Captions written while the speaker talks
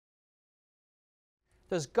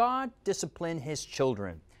Does God discipline His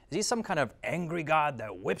children? Is He some kind of angry God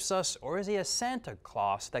that whips us, or is He a Santa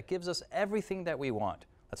Claus that gives us everything that we want?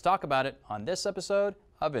 Let's talk about it on this episode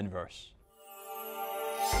of Inverse.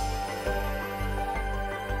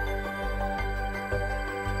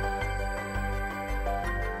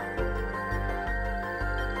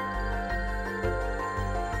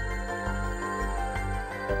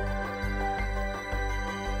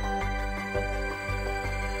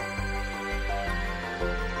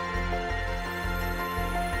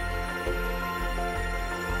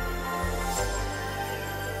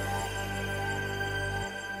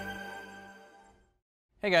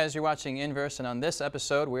 Hey guys, you're watching Inverse, and on this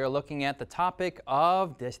episode we are looking at the topic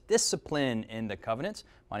of discipline in the covenants.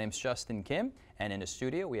 My name is Justin Kim, and in the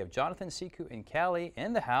studio we have Jonathan, Siku, and Callie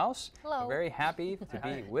in the house. Hello. We're very happy to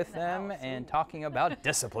be with them and talking about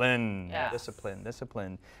discipline. Yes.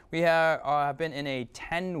 Discipline. We have been in a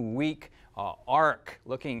 10-week arc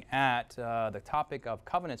looking at the topic of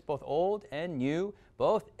covenants, both old and new,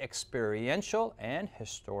 both experiential and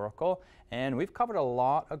historical. And we've covered a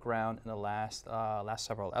lot of ground in the last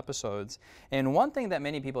several episodes. And one thing that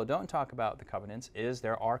many people don't talk about the covenants is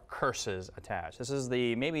there are curses attached. This is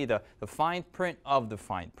maybe the fine print of the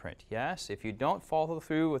fine print. Yes, if you don't follow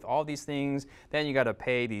through with all these things, then you got to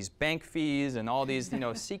pay these bank fees and all these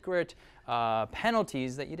secret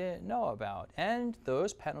penalties that you didn't know about. And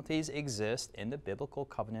those penalties exist in the biblical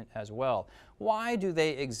covenant as well. Why do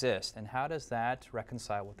they exist, and how does that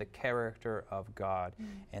reconcile with the character of God?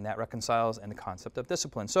 And that reconciles in the concept of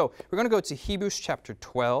discipline. So we're going to go to Hebrews chapter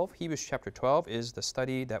 12. Hebrews chapter 12 is the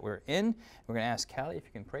study that we're in. We're going to ask Callie if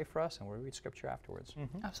you can pray for us, and we'll read scripture afterwards.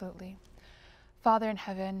 Absolutely. Father in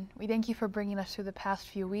heaven, we thank you for bringing us through the past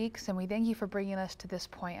few weeks, and we thank you for bringing us to this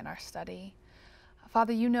point in our study.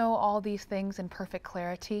 Father, you know all these things in perfect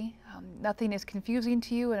clarity. Nothing is confusing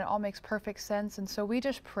to you, and it all makes perfect sense. And so we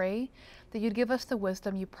just pray that you'd give us the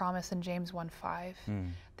wisdom you promise in James 1:5,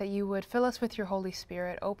 that you would fill us with your Holy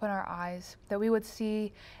Spirit, open our eyes, that we would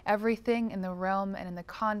see everything in the realm and in the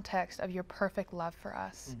context of your perfect love for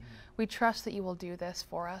us. We trust that you will do this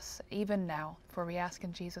for us, even now, for we ask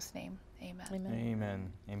in Jesus' name. Amen.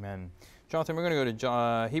 Amen. Amen. Jonathan, we're going to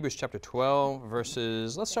go to Hebrews chapter 12,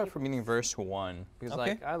 verses, let's start from reading verse 1, because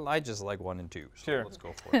I just like 1 and 2, so Sure. Let's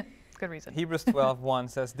go for it. Good reason. Hebrews 12:1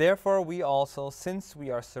 says, "Therefore we also, since we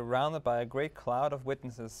are surrounded by a great cloud of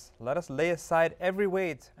witnesses, let us lay aside every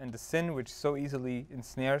weight and the sin which so easily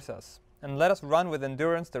ensnares us. And let us run with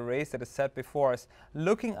endurance the race that is set before us,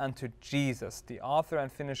 looking unto Jesus, the author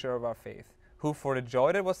and finisher of our faith, who for the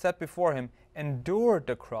joy that was set before him endured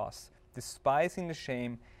the cross, despising the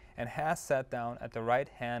shame, and has sat down at the right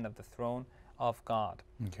hand of the throne of God."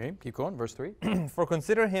 Okay, keep going. Verse 3. "For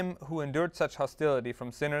consider him who endured such hostility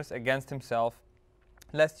from sinners against himself,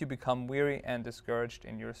 lest you become weary and discouraged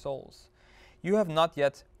in your souls. You have not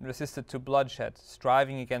yet resisted to bloodshed,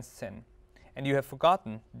 striving against sin. And you have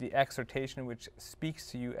forgotten the exhortation which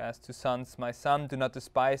speaks to you as to sons. My son, do not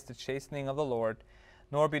despise the chastening of the Lord,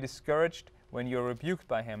 nor be discouraged when you are rebuked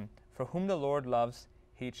by him. For whom the Lord loves,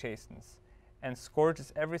 he chastens, and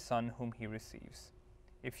scourges every son whom he receives.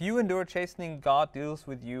 If you endure chastening, God deals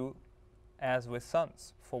with you as with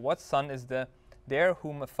sons. For what son is there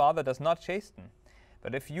whom a father does not chasten?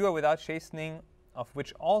 But if you are without chastening, of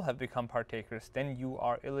which all have become partakers, then you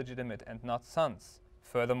are illegitimate and not sons.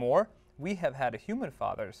 Furthermore, we have had human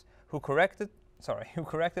fathers who corrected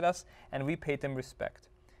us, and we paid them respect.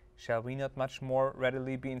 Shall we not much more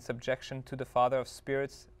readily be in subjection to the Father of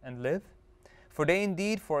spirits and live? For they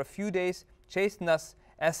indeed for a few days chastened us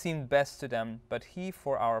as seemed best to them, but he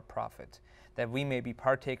for our profit, that we may be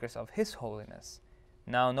partakers of his holiness.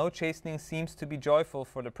 Now no chastening seems to be joyful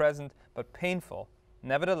for the present, but painful.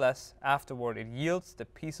 Nevertheless, afterward it yields the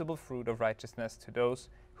peaceable fruit of righteousness to those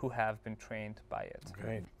who have been trained by it."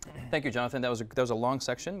 Great. Thank you, Jonathan. That was a long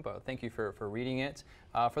section, but thank you for reading it.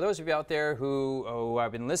 For those of you out there who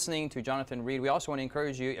have been listening to Jonathan read, we also want to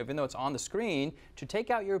encourage you, even though it's on the screen, to take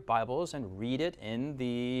out your Bibles and read it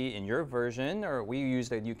in your version, or we use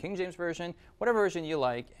the New King James Version, whatever version you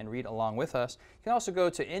like, and read along with us. You can also go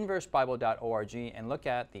to inversebible.org and look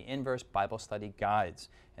at the Inverse Bible Study Guides.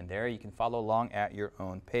 And there you can follow along at your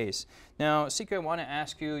own pace. Now, Sika, I want to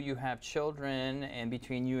ask you, you have children, and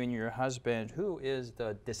between you and your husband, who is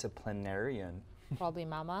the disciplinarian? Probably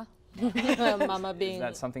Mama. Mama being... Is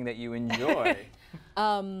that something that you enjoy?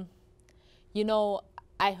 You know,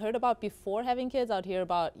 I heard about before having kids, I'd hear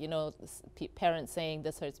about, parents saying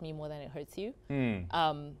this hurts me more than it hurts you.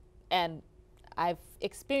 And I've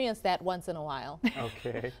experienced that once in a while.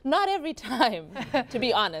 Okay. Not every time, to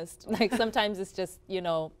be honest. Like sometimes it's just,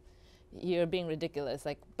 you're being ridiculous.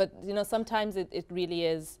 Like, but you know, sometimes it really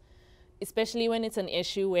is, especially when it's an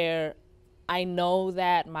issue where I know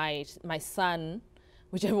that my son,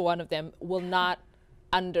 whichever one of them, will not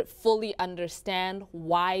fully understand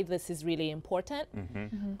why this is really important.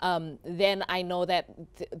 Then I know that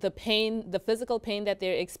the pain, the physical pain that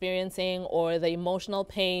they're experiencing, or the emotional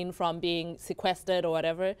pain from being sequestered or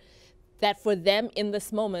whatever, that for them in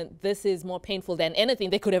this moment, this is more painful than anything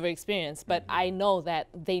they could ever experience. But I know that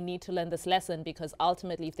they need to learn this lesson, because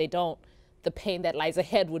ultimately if they don't, the pain that lies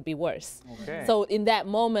ahead would be worse. Okay. So in that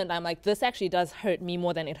moment, I'm like, this actually does hurt me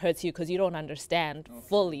more than it hurts you, because you don't understand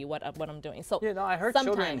fully what I'm doing. So yeah, no, I heard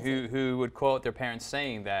children who would quote their parents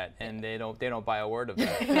saying that, and they don't buy a word of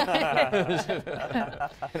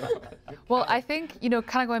that. Well, I think, you know,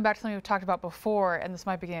 kind of going back to something we've talked about before, and this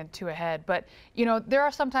might be getting too ahead, but, you know, there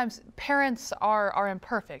are sometimes parents are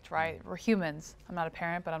imperfect, right? We're humans. I'm not a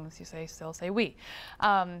parent, but I'm going to still say we.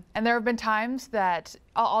 And there have been times that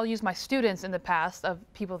I'll use my students in the past, of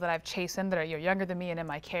people that I've chastened that are younger than me and in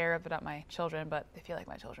my care, but not my children, but they feel like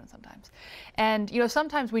my children sometimes. And, you know,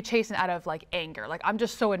 sometimes we chasten out of like anger, like I'm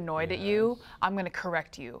just so annoyed at you, I'm going to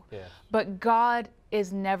correct you. Yeah. But God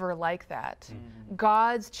is never like that.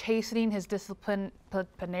 God's chastening, his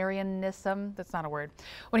disciplinarianism, that's not a word.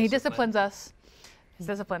 When he disciplines us,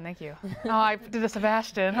 discipline, thank you. Oh, I did a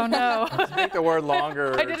Sebastian. Oh no. Let's make the word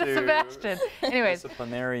longer. I did a Sebastian. Anyways,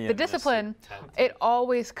 Disciplinarian. the discipline, it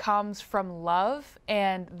always comes from love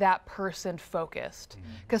and that person focused.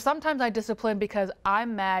 Because sometimes I discipline because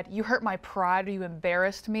I'm mad, you hurt my pride, or you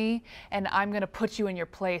embarrassed me, and I'm going to put you in your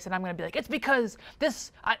place, and I'm going to be like, it's because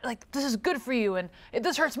this is good for you, and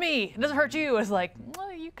this hurts me, it doesn't hurt you. It's like,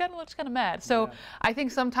 well, you kind of looks kind of mad. So I think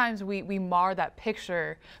sometimes we mar that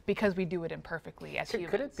picture because we do it imperfectly as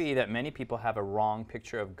humans. Could it be that many people have a wrong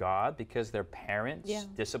picture of God because their parents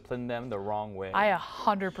disciplined them the wrong way? I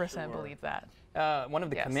 100% believe that. One of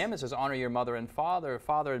the commandments is honor your mother and father.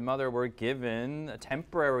 Father and mother were given a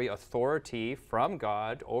temporary authority from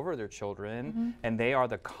God over their children, and they are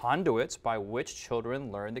the conduits by which children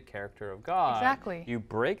learn the character of God. Exactly. You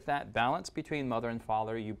break that balance between mother and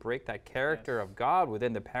father, you break that character of God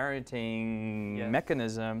within the parenting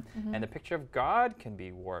mechanism, and the picture of God can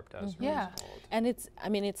be warped as a result. And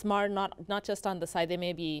it's more not just on the side. There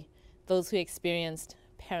may be those who experienced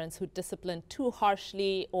parents who discipline too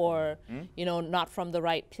harshly, or you know, not from the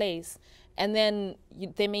right place, and then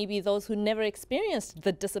there may be those who never experienced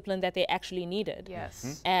the discipline that they actually needed.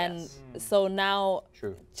 And so now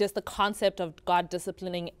just the concept of God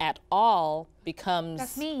disciplining at all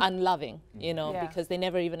becomes unloving, you know, because they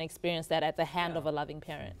never even experienced that at the hand of a loving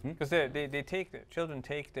parent. Because children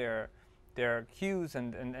take their cues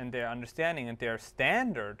and their understanding and their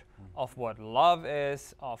standard of what love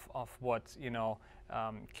is, of what, you know,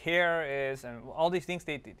 care is, and all these things,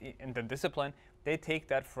 and the discipline, they take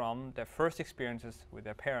that from their first experiences with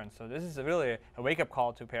their parents. So this is really a wake-up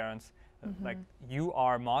call to parents. Like, you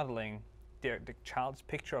are modeling the child's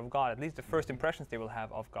picture of God, at least the first impressions they will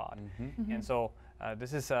have of God. And so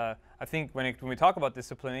this is, I think when we talk about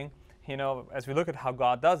disciplining, you know, as we look at how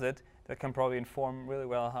God does it, that can probably inform really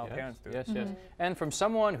well how parents do it. Yes. And from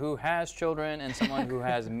someone who has children and someone who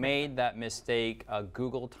has made that mistake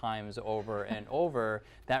Google times over and over,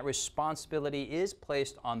 that responsibility is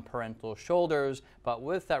placed on parental shoulders, but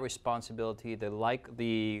with that responsibility,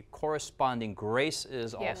 the corresponding grace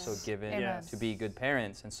is also given to be good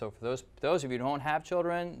parents. And so for those of you who don't have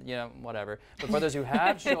children, you know, whatever. But for those who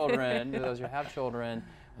have children,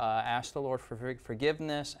 ask the Lord for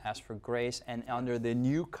forgiveness, ask for grace, and under the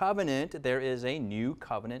new covenant, there is a new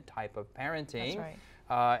covenant type of parenting. That's right.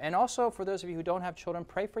 And also, for those of you who don't have children,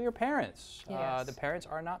 pray for your parents. Yes. The parents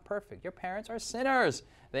are not perfect. Your parents are sinners.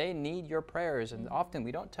 They need your prayers. And often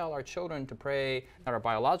we don't tell our children to pray, not our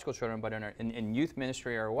biological children, but in youth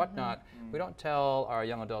ministry or whatnot, we don't tell our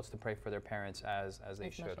young adults to pray for their parents as they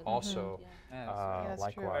should. Also,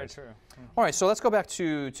 likewise. True. All right, so let's go back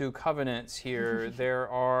to covenants here. There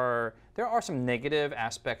are some negative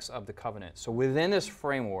aspects of the covenant. So within this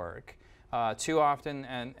framework, too often,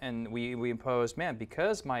 and we impose, man,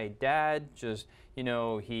 because my dad just, you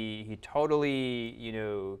know, he totally, you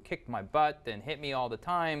know, kicked my butt and hit me all the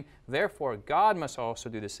time, therefore God must also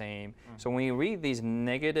do the same. So when we read these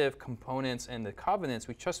negative components in the covenants,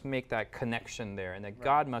 we just make that connection there, and that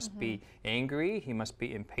God must be angry, he must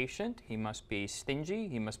be impatient, he must be stingy,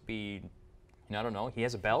 he must be, I don't know, he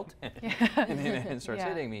has a belt and starts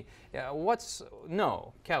hitting me.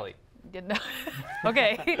 No, Kelly.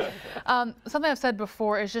 Okay. Something I've said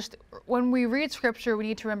before is just when we read Scripture, we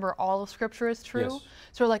need to remember all of Scripture is true. Yes.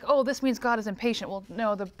 So we're like, oh, this means God is impatient. Well,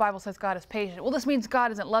 no, the Bible says God is patient. Well, this means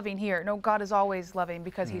God isn't loving here. No, God is always loving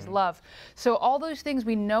because He's love. So all those things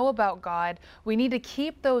we know about God, we need to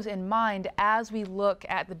keep those in mind as we look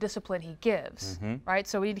at the discipline He gives, right?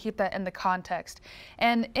 So we need to keep that in the context.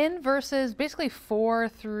 And in verses basically 4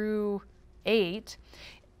 through 8,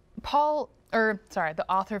 the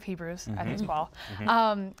author of Hebrews, I think it's Paul,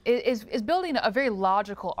 is building a very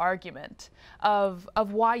logical argument of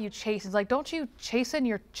why you chasten. It's like, don't you chasten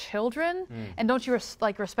your children? And don't you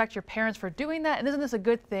respect your parents for doing that? And isn't this a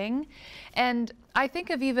good thing? And I think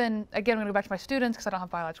of even, again, I'm going to go back to my students because I don't have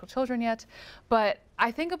biological children yet, but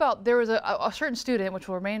I think about there was a certain student, which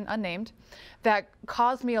will remain unnamed, that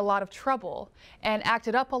caused me a lot of trouble and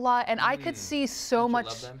acted up a lot, and I could see so much.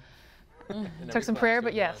 Love them? Took some prayer,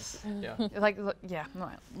 but yes. Yeah. No,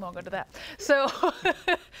 won't go to that. So,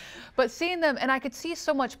 but seeing them, and I could see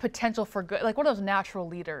so much potential for good, like one of those natural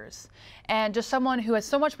leaders, and just someone who has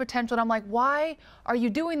so much potential. And I'm like, why are you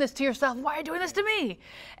doing this to yourself? Why are you doing this to me?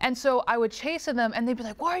 And so I would chasten them, and they'd be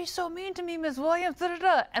like, why are you so mean to me, Ms. Williams? Da, da,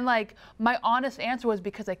 da. And like, my honest answer was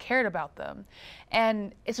because I cared about them.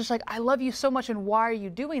 And it's just like, I love you so much, and why are you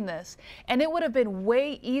doing this? And it would have been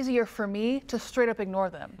way easier for me to straight up ignore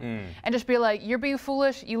them and just be like, you're being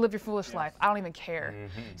foolish, you live your foolish life. I don't even care.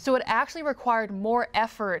 So it actually required more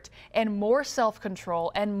effort and more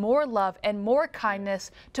self-control and more love and more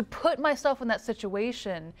kindness to put myself in that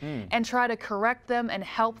situation and try to correct them and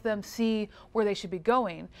help them see where they should be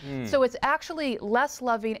going. So it's actually less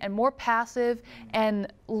loving and more passive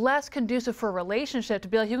and less conducive for a relationship to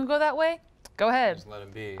be like, you can go that way? Go ahead. Just let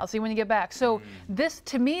him be. I'll see you when you get back. So this,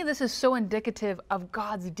 to me, this is so indicative of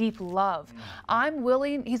God's deep love.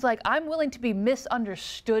 He's like, I'm willing to be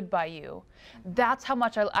misunderstood by you. That's how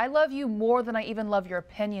much I love you more than I even love your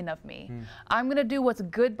opinion of me. I'm going to do what's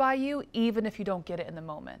good by you, even if you don't get it in the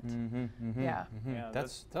moment. Yeah. Yeah, That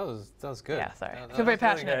was good. Yeah, sorry. That Feel very was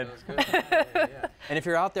passionate. good. That was good. Yeah. And if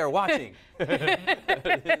you're out there watching, that's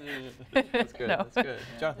good. No. That's good.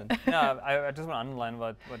 Jonathan. No, I just want to underline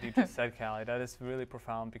what you just said, Callie. That is really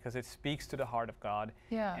profound because it speaks to the heart of God.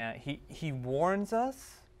 Yeah. He warns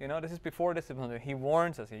us. You know, this is before discipline. He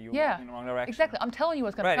warns us. You're walking in the wrong direction. Exactly. I'm telling you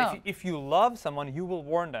what's going to come. If you love someone, you will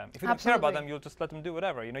warn them. If you don't care about them, you'll just let them do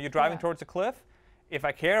whatever. You know, you're driving towards a cliff. If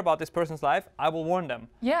I care about this person's life, I will warn them.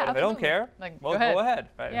 Yeah, but if I don't care, well, go ahead.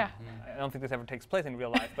 Right? Yeah. I don't think this ever takes place in real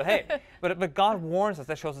life. But hey, but God warns us.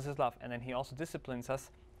 That shows us His love, and then He also disciplines us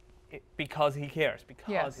because He cares, because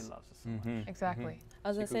He loves us so much. Exactly. I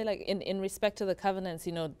was going to say, like, in respect to the covenants,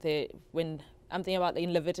 you know, when I'm thinking about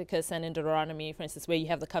in Leviticus and in Deuteronomy, for instance, where you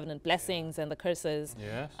have the covenant blessings and the curses.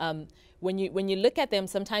 Yes. When you look at them,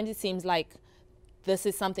 sometimes it seems like this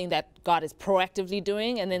is something that God is proactively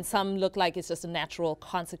doing, and then some look like it's just a natural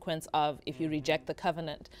consequence of if you reject the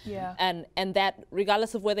covenant. Yeah. And that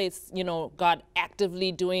regardless of whether it's, you know, God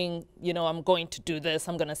actively doing, you know, I'm going to do this,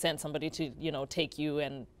 I'm going to send somebody to, you know, take you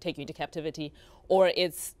into captivity, or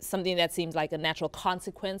it's something that seems like a natural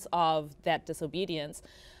consequence of that disobedience.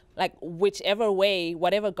 Like, whichever way,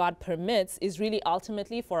 whatever God permits is really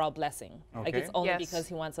ultimately for our blessing. Okay. Like, it's only because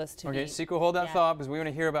He wants us to be. Okay, Siku, hold that thought, because we want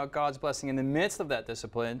to hear about God's blessing in the midst of that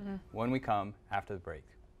discipline when we come after the break.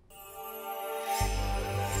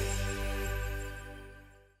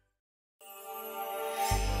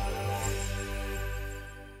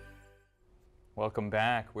 Welcome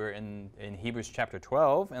back. We're in Hebrews chapter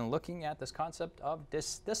 12 and looking at this concept of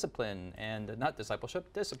discipline and not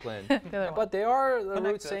discipleship, discipline. But they are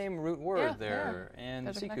the same root word there. Yeah. And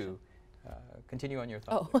Siku, continue on your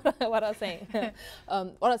thought. Oh, what I was saying.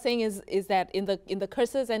 What I was saying is that in the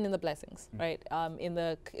curses and in the blessings, right? In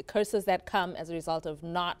the curses that come as a result of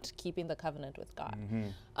not keeping the covenant with God,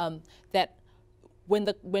 that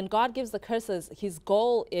when God gives the curses, His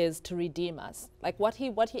goal is to redeem us. Like what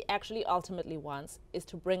he actually ultimately wants is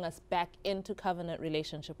to bring us back into covenant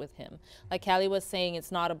relationship with Him. Like Callie was saying,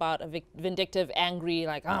 it's not about a vindictive, angry,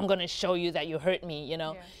 like, oh, I'm going to show you that you hurt me, you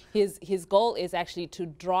know. Yeah. His goal is actually to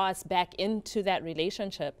draw us back into that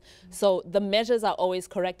relationship. So the measures are always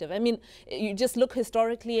corrective. I mean, you just look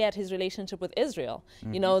historically at His relationship with Israel.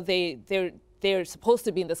 You know, they're supposed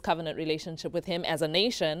to be in this covenant relationship with Him as a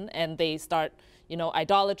nation, and they start, you know,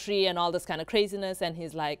 idolatry and all this kind of craziness, and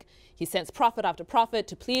He's like, He sends prophet after prophet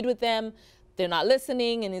to plead with them. They're not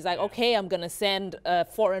listening, and He's like, okay, I'm going to send a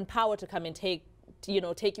foreign power to come and take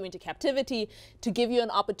take you into captivity, to give you an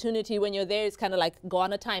opportunity when you're there. It's kind of like go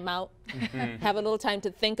on a timeout, have a little time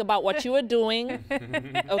to think about what you were doing,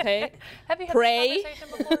 okay? Have you had Pray. this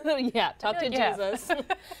conversation before? Yeah, talk to Jesus.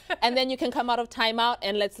 And then you can come out of timeout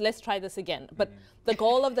and let's try this again. But the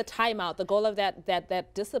goal of the timeout, the goal of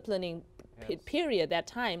that disciplining period, that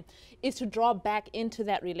time, is to draw back into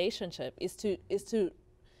that relationship, is to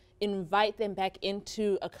invite them back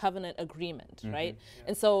into a covenant agreement, right? Yeah.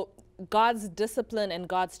 And so God's discipline and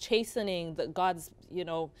God's chastening, God's,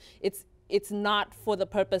 it's not for the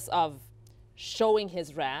purpose of showing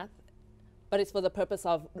his wrath, but it's for the purpose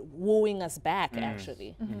of wooing us back,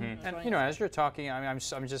 actually. And as you're talking, I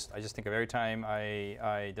just think of every time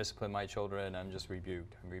I discipline my children, I'm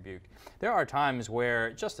rebuked. There are times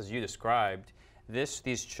where, just as you described,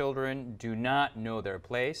 these children do not know their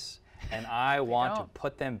place. And I want to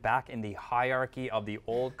put them back in the hierarchy of the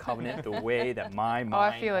old covenant, the way that my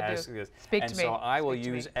mind I feel has. Speak and to me. so I will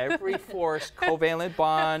use every force, covalent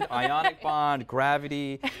bond, ionic bond,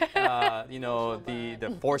 gravity,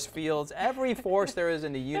 the force fields, every force there is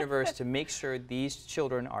in the universe to make sure these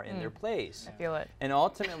children are in their place. I feel it. And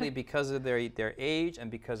ultimately, because of their age and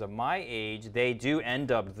because of my age, they do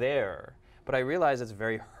end up there. But I realize it's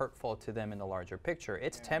very hurtful to them in the larger picture.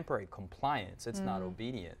 It's temporary compliance. It's not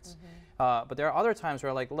obedience. But there are other times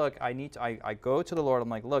where, like, look, I go to the Lord. I'm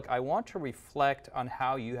like, look, I want to reflect on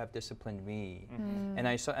how you have disciplined me. And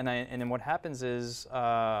then what happens is,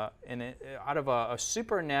 out of a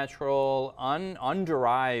supernatural,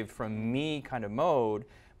 underived from me kind of mode,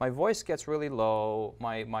 my voice gets really low,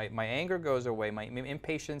 my anger goes away, my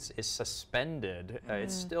impatience is suspended.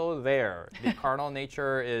 It's still there. The carnal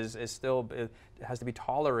nature is still, it has to be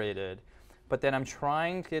tolerated. But then I'm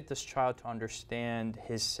trying to get this child to understand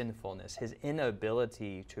his sinfulness, his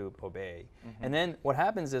inability to obey. And then what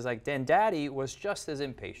happens is, like, then Daddy was just as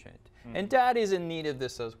impatient. And Daddy's in need of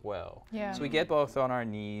this as well. Yeah. So we get both on our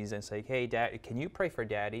knees and say, hey, Dad, can you pray for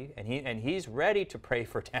Daddy? And he's ready to pray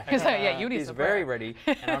for Daddy. Yeah, you need He's some very prayer. ready,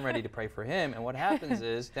 and I'm ready to pray for him. And what happens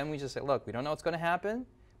is, then we just say, look, we don't know what's going to happen,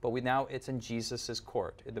 but now it's in Jesus'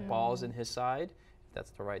 court. The ball's in his side.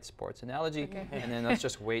 That's the right sports analogy. Okay. And then let's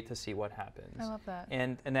just wait to see what happens. I love that.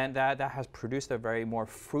 And then that has produced a very more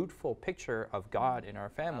fruitful picture of God in our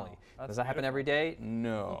family. Wow, Does that happen every day?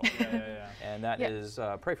 No. And that is,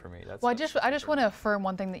 pray for me. Well, I just want to affirm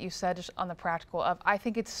one thing that you said, just on the practical of, I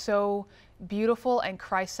think it's so beautiful and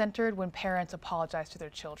Christ-centered when parents apologize to their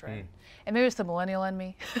children. And maybe it's the millennial in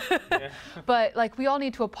me, but like, we all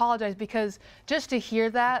need to apologize, because just to hear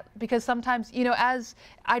that, because sometimes, as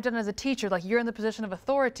I've done as a teacher, like, you're in the position of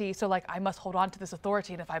authority, so like, I must hold on to this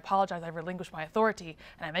authority, and if I apologize, I relinquish my authority,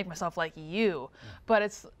 and I make myself like you. But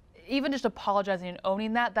it's even just apologizing and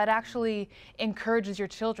owning that actually encourages your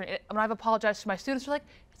children. When I've apologized to my students, they're like,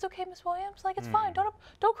 it's okay, Miss Williams, like, it's fine,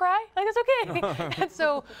 don't cry, like, it's okay. And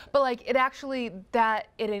so, but like, it actually,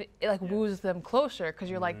 it like woos them closer, because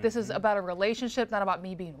you're like, this is about a relationship, not about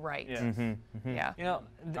me being right. Yeah.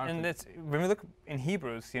 And it's, when we look in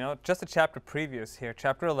Hebrews, just a chapter previous here,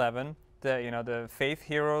 chapter 11, the faith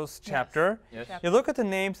heroes chapter. Yes. You look at the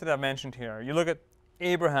names that I mentioned here. You look at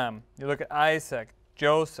Abraham, you look at Isaac,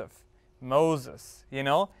 Joseph, Moses,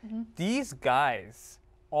 these guys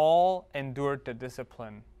all endured the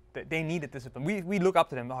discipline. They needed discipline. We look up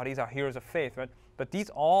to them. Oh, these are heroes of faith, right? But these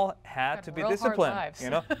all had to be disciplined.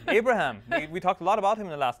 Abraham. We talked a lot about him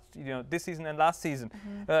in the last, this season and last season.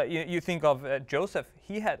 You think of Joseph.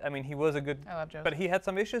 He was a good, I love Joseph. but he had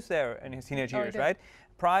some issues there in his teenage years, right?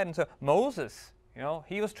 Pride, and so Moses.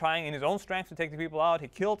 He was trying in his own strength to take the people out. He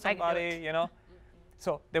killed somebody.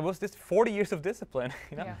 So there was this 40 years of discipline.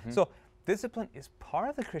 So discipline is part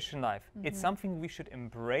of the Christian life. It's something we should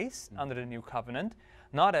embrace under the new covenant,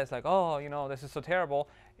 not as like, oh, this is so terrible.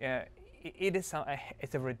 It's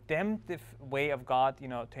a redemptive way of God,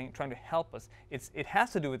 trying to help us. It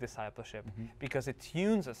has to do with discipleship, because it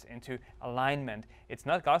tunes us into alignment.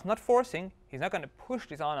 God's not forcing. He's not going to push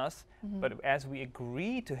this on us, but as we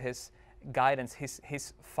agree to His guidance,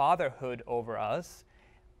 His fatherhood over us,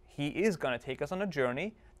 He is going to take us on a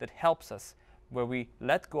journey that helps us, where we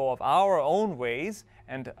let go of our own ways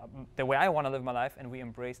and the way I want to live my life, and we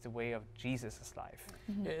embrace the way of Jesus' life.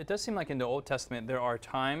 It does seem like in the Old Testament there are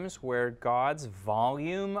times where God's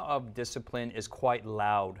volume of discipline is quite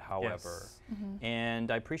loud, however. Yes.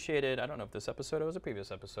 And I appreciated, I don't know if this episode or was a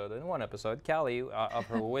previous episode, in one episode, Callie, of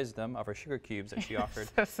her wisdom, of her sugar cubes that she offered,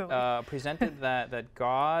 presented that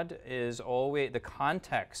God is always, the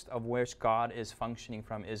context of which God is functioning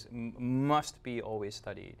from must be always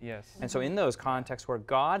studied. Yes. And so in those contexts where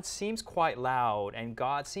God seems quite loud and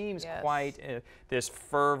God seems Yes. quite this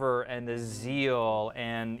fervor and this zeal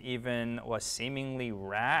and even what seemingly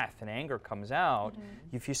wrath and anger comes out.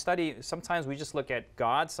 If you study, sometimes we just look at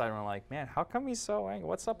God's side and we're like, man, how come he's so angry?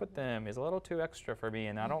 What's up with them? He's a little too extra for me,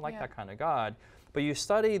 and I don't like that kind of God. But you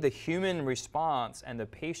study the human response and the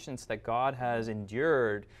patience that God has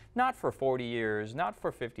endured, not for 40 years, not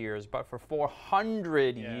for 50 years, but for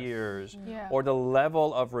 400 years, Yeah. or the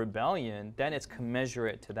level of rebellion, then it's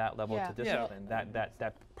commensurate to that level Yeah. to discipline,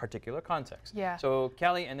 that particular context. Yeah. So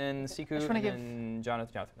Kelly, and then Siku, just and wanna give- then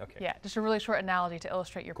Jonathan. Okay. Yeah, just a really short analogy to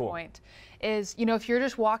illustrate your Cool. point is, you know, if you're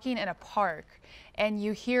just walking in a park and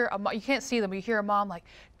you hear you can't see them, but you hear a mom like,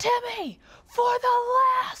 "Timmy, for the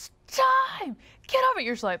last time, get over it."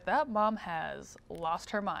 You're just like, that mom has lost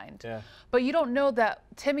her mind. Yeah. But you don't know that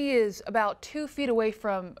Timmy is about 2 feet away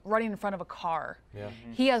from running in front of a car. Yeah.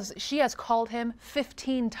 She has called him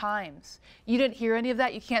 15 times. You didn't hear any of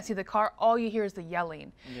that. You can't see the car. All you hear is the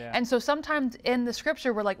yelling. Yeah. And so sometimes in the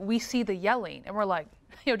scripture, we're like, we see the yelling and we're like,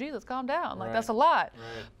 yo, Jesus, calm down. Like, that's a lot.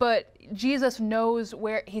 But Jesus knows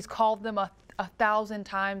where he's called them a 1,000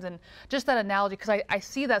 times. And just that analogy, because I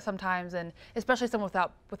see that sometimes, and especially someone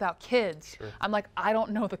without kids, I'm like, I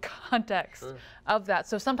don't know the context of that.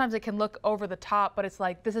 So sometimes it can look over the top, but it's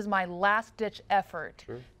like, this is my last ditch effort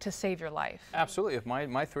to save your life. Absolutely. If my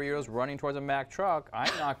 3-year-old's running towards a Mack truck,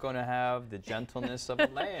 I'm not going to have the gentleness of a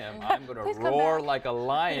lamb. I'm going Please to come roar back. like a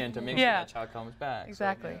lion to make sure Yeah. that child comes back. So,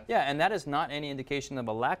 Exactly. yeah, and that is not any indication of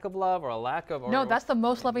a lack of love or a lack of. No, that's the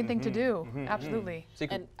most loving thing to do. Absolutely.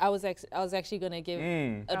 Siku. And I was actually going to give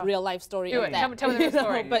a real life story Do of it. that. Tell me the you know,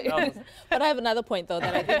 story. But I have another point though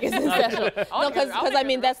that I think is essential. No, because I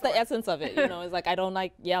mean that's the essence of it. You know, it's like I don't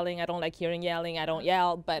like yelling. I don't like hearing yelling. I don't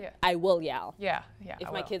yell, but Yeah. I will yell Yeah. if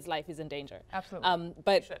I my will. kid's life is in danger. Absolutely.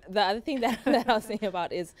 But the other thing that I was thinking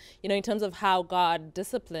about is, you know, in terms of how God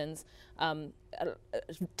disciplines,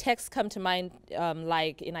 texts come to mind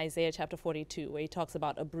like in Isaiah chapter 42, where he talks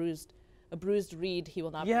about a bruised reed he will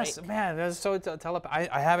not Yes, break. man, that's so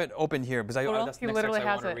I have it open here because real? that's He the next literally text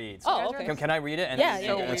I has want to it. read. Oh, okay. Can I read it? And Yeah, then-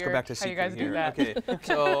 yeah, and yeah. let's go back to How you Siku guys do here. that. Okay,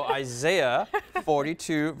 so Isaiah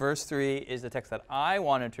 42 verse 3 is the text that I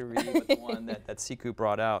wanted to read, but the one that Siku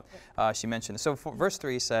brought out. She mentioned it. So verse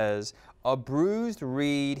 3 says, "A bruised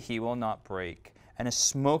reed he will not break, and a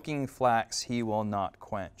smoking flax he will not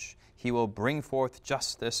quench. He will bring forth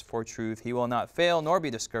justice for truth. He will not fail nor be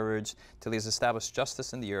discouraged till he has established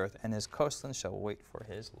justice in the earth, and his coastlands shall wait for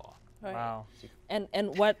his law." Right. Wow.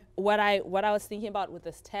 And what I was thinking about with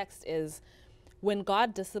this text is, when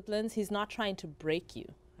God disciplines, He's not trying to break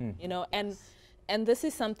you, you know. And this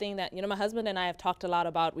is something that, you know, my husband and I have talked a lot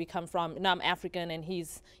about. We come from, you know, I'm African and he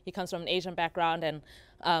comes from an Asian background,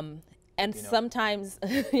 and sometimes,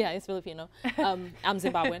 yeah, he's Filipino. I'm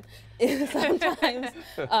Zimbabwean.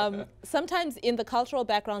 Sometimes in the cultural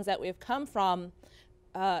backgrounds that we've come from,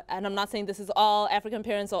 and I'm not saying this is all African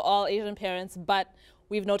parents or all Asian parents, but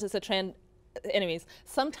we've noticed a trend. Anyways,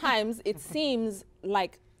 sometimes it seems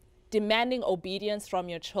like demanding obedience from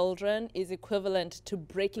your children is equivalent to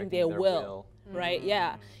breaking their will. Right?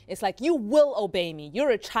 Yeah. It's like, you will obey me.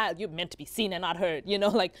 You're a child. You're meant to be seen and not heard. You know,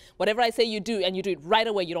 like whatever I say you do, and you do it right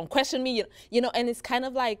away. You don't question me. You know, and it's kind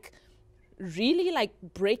of like really like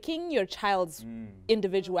breaking your child's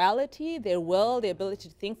individuality, their will, their ability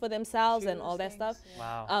to think for themselves, and all that stuff.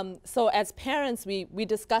 Wow. So as parents, we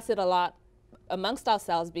discuss it a lot amongst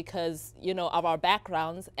ourselves because, you know, of our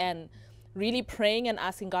backgrounds, and really praying and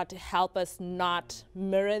asking God to help us not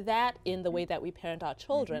mirror that in the way that we parent our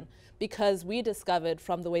children, because we discovered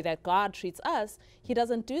from the way that God treats us, He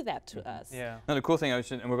doesn't do that to us. Yeah. Now the cool thing,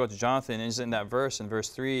 and we'll go to Jonathan, is in that verse, in verse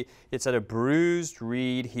 3, it said, "A bruised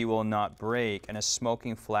reed he will not break, and a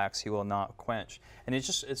smoking flax he will not quench." And it's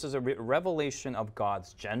just a revelation of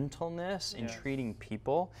God's gentleness in treating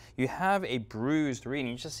people. You have a bruised reed, and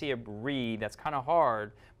you just see a reed that's kind of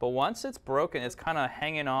hard, but once it's broken, it's kind of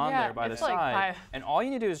hanging on there by the it's like side. And all you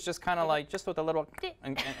need to do is just kind of like, just with a little,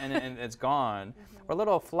 and it's gone. Or a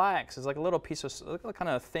little flax is like a little piece of kind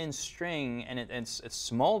of thin string, and it's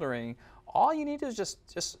smoldering. All you need to do is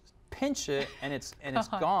just pinch it, and it's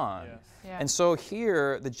gone. Yes. Yeah. And so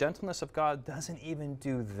here, the gentleness of God doesn't even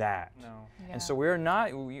do that. No. Yeah. And so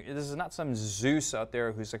this is not some Zeus out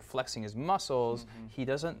there who's like flexing his muscles. He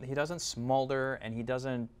doesn't smolder, and he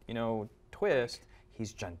doesn't, you know, twist.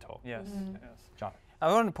 He's gentle. Yes. Yes. John,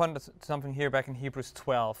 I want to point out something here back in Hebrews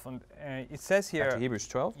 12, and it says here. back to Hebrews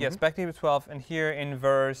 12. Yes, back to Hebrews 12, and here in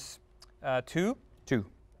verse 2, 2.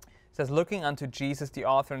 it says, "Looking unto Jesus, the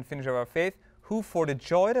author and finisher of our faith, who for the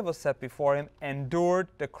joy that was set before him endured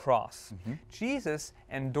the cross." Jesus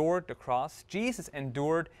endured the cross. Jesus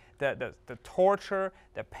endured the torture,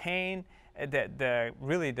 the pain,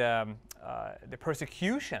 the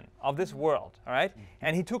persecution of this world, all right?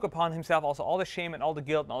 And he took upon himself also all the shame and all the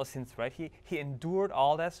guilt and all the sins, right? He endured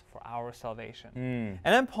all this for our salvation. And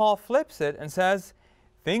then Paul flips it and says,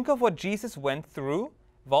 think of what Jesus went through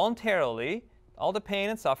voluntarily, all the pain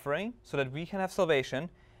and suffering, so that we can have salvation.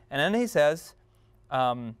 And then he says,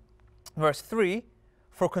 verse 3,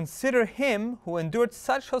 for consider him who endured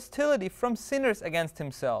such hostility from sinners against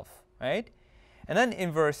himself, right? And then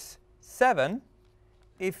in verse 7,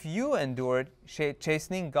 if you endured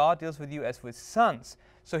chastening, God deals with you as with sons.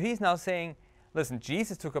 So he's now saying, listen,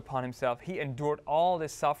 Jesus took upon himself, he endured all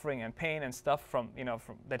this suffering and pain and stuff from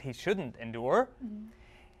that he shouldn't endure.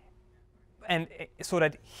 And so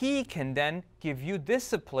that he can then give you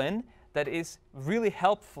discipline that is really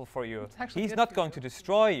helpful for you. He's not going to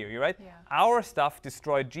destroy you, right? Yeah. Our stuff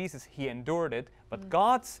destroyed Jesus, he endured it, but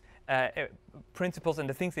God's principles and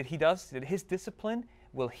the things that he does, that his discipline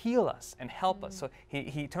will heal us and help us. So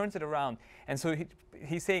he turns it around. And so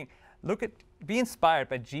he's saying, be inspired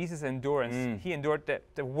by Jesus' endurance. He endured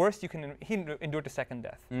the worst you can, he endured the second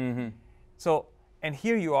death. So, and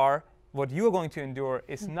here you are, what you are going to endure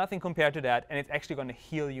is nothing compared to that, and it's actually going to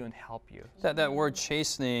heal you and help you. That word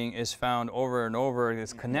chastening is found over and over.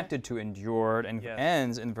 It's connected to endured and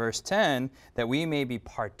ends in verse 10, that we may be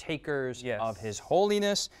partakers of his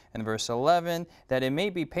holiness. And verse 11, that it may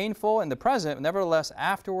be painful in the present, but nevertheless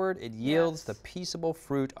afterward it yields the peaceable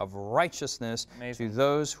fruit of righteousness to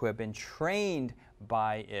those who have been trained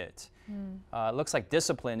by it. It looks like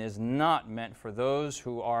discipline is not meant for those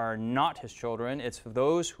who are not his children. It's for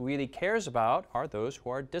those who really cares about are those who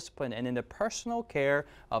are disciplined and in the personal care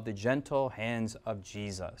of the gentle hands of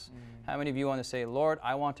Jesus. How many of you want to say, Lord,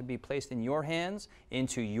 I want to be placed in your hands,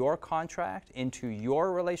 into your contract, into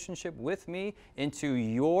your relationship with me, into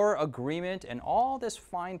your agreement, and all this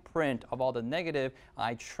fine print of all the negative,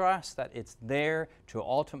 I trust that it's there to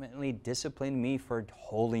ultimately discipline me for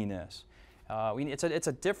holiness. It's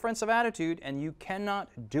a difference of attitude, and you cannot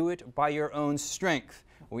do it by your own strength.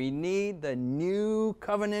 We need the new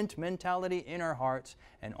covenant mentality in our hearts,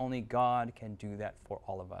 and only God can do that for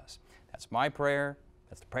all of us. That's my prayer.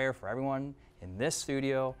 That's the prayer for everyone in this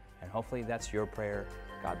studio, and hopefully that's your prayer.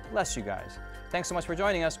 God bless you guys. Thanks so much for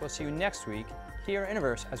joining us. We'll see you next week here at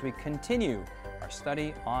Interverse as we continue our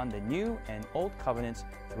study on the New and Old Covenants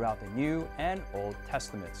throughout the New and Old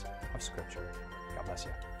Testaments of Scripture. God bless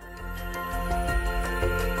you.